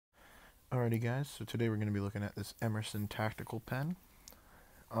Alrighty guys, so today we're going to be looking at this Emerson tactical pen.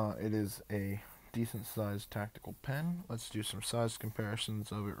 It is a decent sized tactical pen. Let's do some size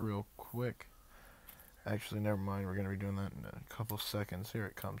comparisons of it real quick. Actually, never mind, we're going to be doing that in a couple of seconds. Here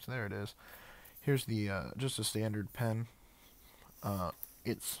it comes, there it is. Here's the just a standard pen.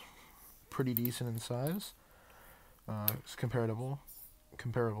 It's pretty decent in size. It's comparable,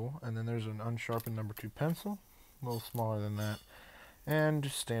 and then there's an unsharpened number 2 pencil, a little smaller than that, and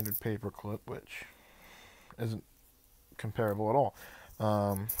just standard paper clip, which isn't comparable at all.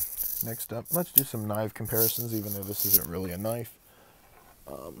 Next up, let's do some knife comparisons, even though this isn't really a knife.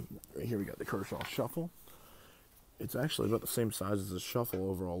 Right here we got the Kershaw Shuffle. It's actually about the same size as the Shuffle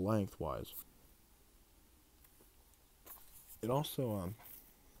overall lengthwise. It also,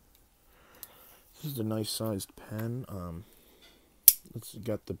 this is a nice sized pen. It's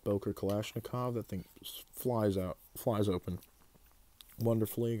got the Boker Kalashnikov. That thing flies open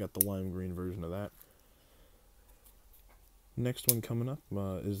wonderfully. Got the lime green version of that. Next one coming up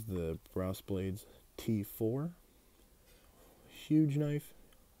is the Brous Blades T4. Huge knife,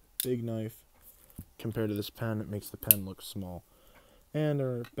 big knife. Compared to this pen, it makes the pen look small. And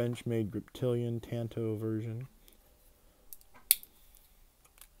our Benchmade Griptilian Tanto version.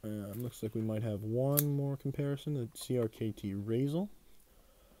 Looks like we might have one more comparison, the CRKT Razel.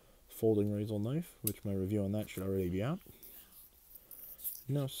 Folding Razel knife, which my review on that should already be out.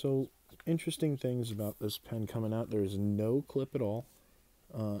 Now, so interesting things about this pen coming out. There is no clip at all,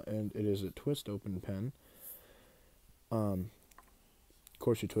 and it is a twist open pen. Of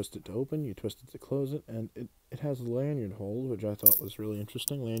course, you twist it to open, you twist it to close it, and it has lanyard holes, which I thought was really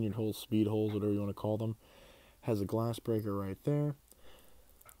interesting. Lanyard holes, speed holes, whatever you want to call them. Has a glass breaker right there.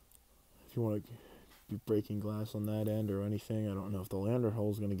 If you want to be breaking glass on that end or anything, I don't know if the lanyard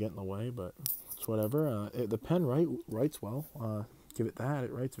hole is going to get in the way, but it's whatever. The pen writes well. Give it that.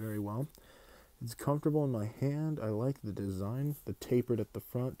 It writes very well. It's comfortable in my hand. I like the design. The tapered at the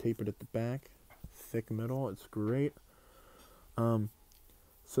front, tapered at the back, thick middle. It's great. So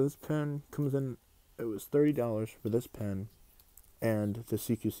this pen comes in, it was $30 for this pen and the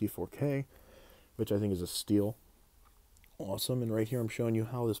CQC 4K, which I think is a steal. Awesome. And right here I'm showing you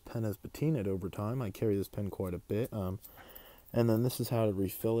how this pen has patinaed over time. I carry this pen quite a bit. And then this is how to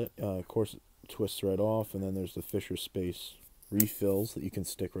refill it. Of course, it twists right off, and then there's the Fisher Space refills that you can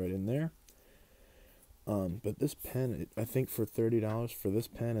stick right in there. But this pen, I think for $30 for this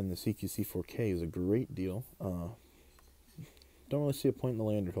pen and the CQC 4K is a great deal. Don't really see a point in the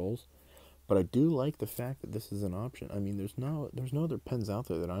lanyard holes, but I do like the fact that this is an option. I mean, there's no other pens out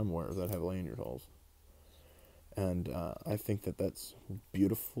there that I'm aware of that have lanyard holes, and I think that's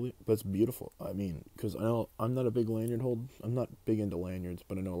beautiful. I mean, because I know I'm not a big lanyard hole. I'm not big into lanyards,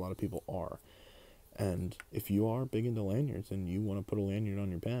 but I know a lot of people are. And if you are big into lanyards and you want to put a lanyard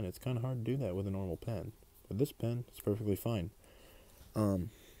on your pen, it's kind of hard to do that with a normal pen. With this pen, it's perfectly fine. I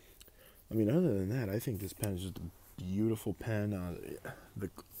mean, other than that, I think this pen is just a beautiful pen. The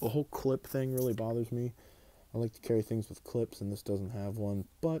whole clip thing really bothers me. I like to carry things with clips, and this doesn't have one.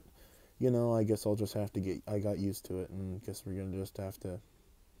 But, you know, I guess I'll just have to I got used to it, and I guess we're going to just have to,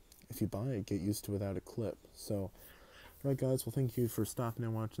 if you buy it, get used to without a clip. So, alright guys, well thank you for stopping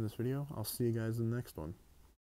and watching this video. I'll see you guys in the next one.